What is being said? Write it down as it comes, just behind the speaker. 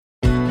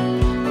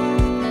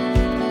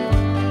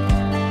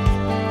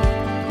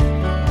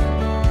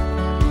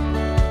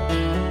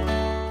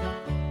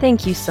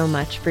Thank you so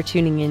much for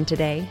tuning in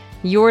today.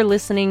 You're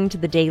listening to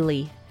The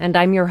Daily, and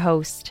I'm your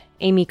host,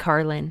 Amy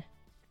Carlin.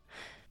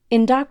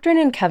 In Doctrine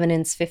and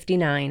Covenants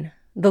 59,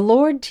 the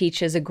Lord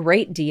teaches a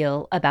great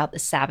deal about the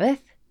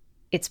Sabbath,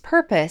 its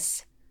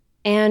purpose,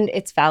 and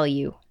its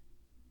value.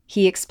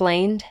 He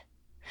explained,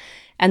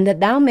 "And that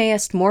thou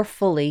mayest more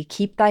fully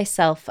keep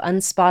thyself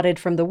unspotted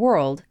from the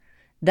world,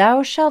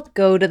 thou shalt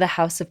go to the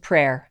house of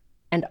prayer,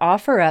 and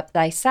offer up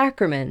thy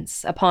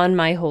sacraments upon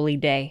my holy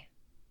day.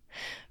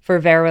 For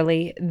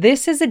verily,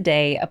 this is a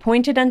day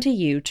appointed unto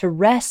you to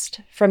rest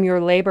from your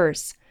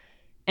labors,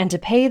 and to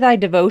pay thy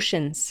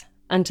devotions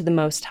unto the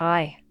Most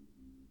High.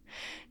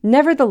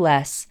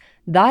 Nevertheless,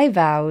 thy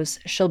vows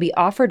shall be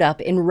offered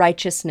up in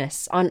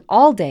righteousness on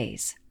all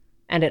days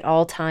and at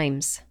all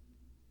times."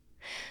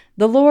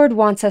 The Lord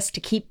wants us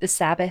to keep the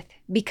Sabbath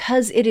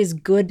because it is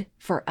good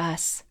for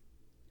us.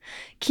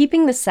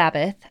 Keeping the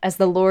Sabbath, as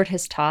the Lord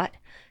has taught,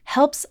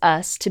 helps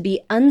us to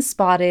be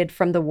unspotted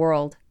from the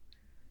world.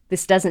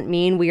 This doesn't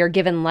mean we are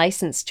given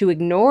license to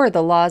ignore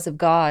the laws of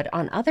God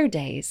on other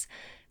days,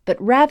 but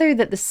rather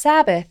that the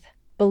Sabbath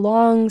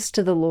belongs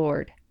to the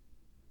Lord.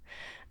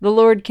 The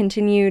Lord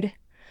continued,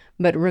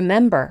 "But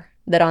remember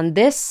that on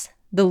this,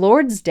 the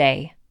Lord's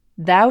day,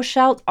 thou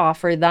shalt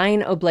offer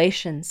thine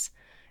oblations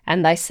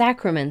and thy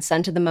sacraments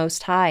unto the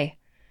Most High,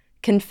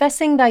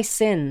 confessing thy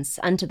sins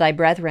unto thy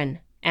brethren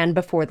and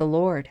before the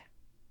Lord."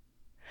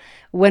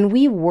 When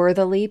we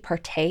worthily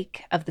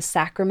partake of the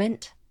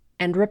sacrament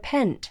and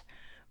repent,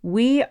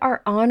 we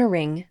are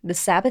honoring the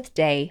Sabbath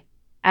day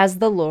as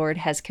the Lord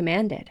has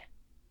commanded.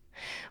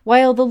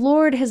 While the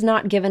Lord has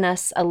not given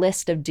us a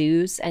list of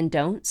do's and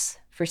don'ts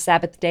for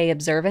Sabbath day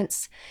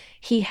observance,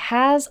 He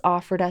has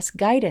offered us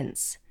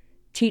guidance,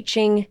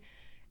 teaching,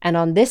 "And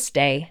on this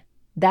day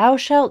thou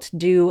shalt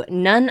do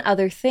none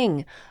other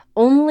thing,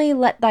 only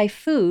let thy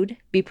food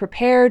be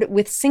prepared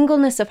with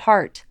singleness of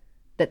heart,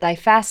 that thy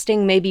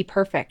fasting may be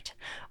perfect,"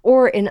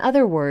 or in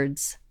other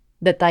words,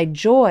 that thy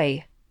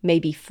joy may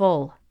be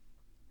full.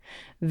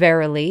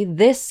 Verily,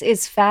 this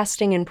is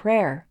fasting and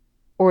prayer,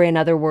 or in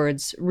other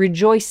words,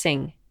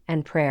 rejoicing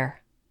and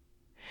prayer.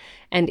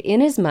 "And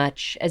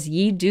inasmuch as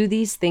ye do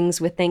these things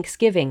with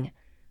thanksgiving,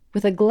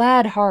 with a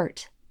glad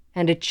heart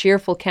and a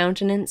cheerful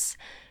countenance,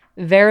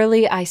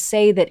 verily I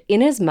say that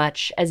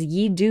inasmuch as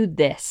ye do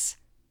this,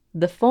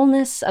 the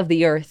fulness of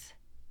the earth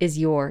is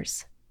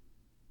yours."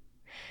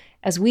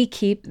 As we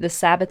keep the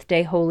Sabbath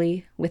day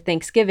holy with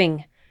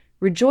thanksgiving,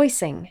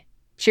 rejoicing,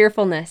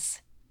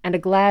 cheerfulness, and a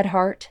glad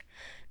heart,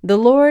 the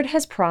Lord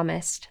has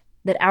promised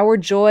that our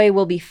joy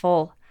will be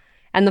full,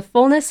 and the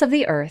fullness of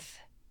the earth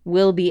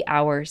will be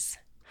ours.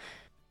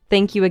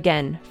 Thank you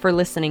again for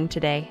listening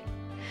today.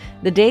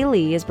 The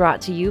Daily is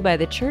brought to you by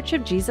The Church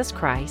of Jesus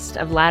Christ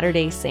of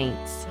Latter-day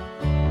Saints.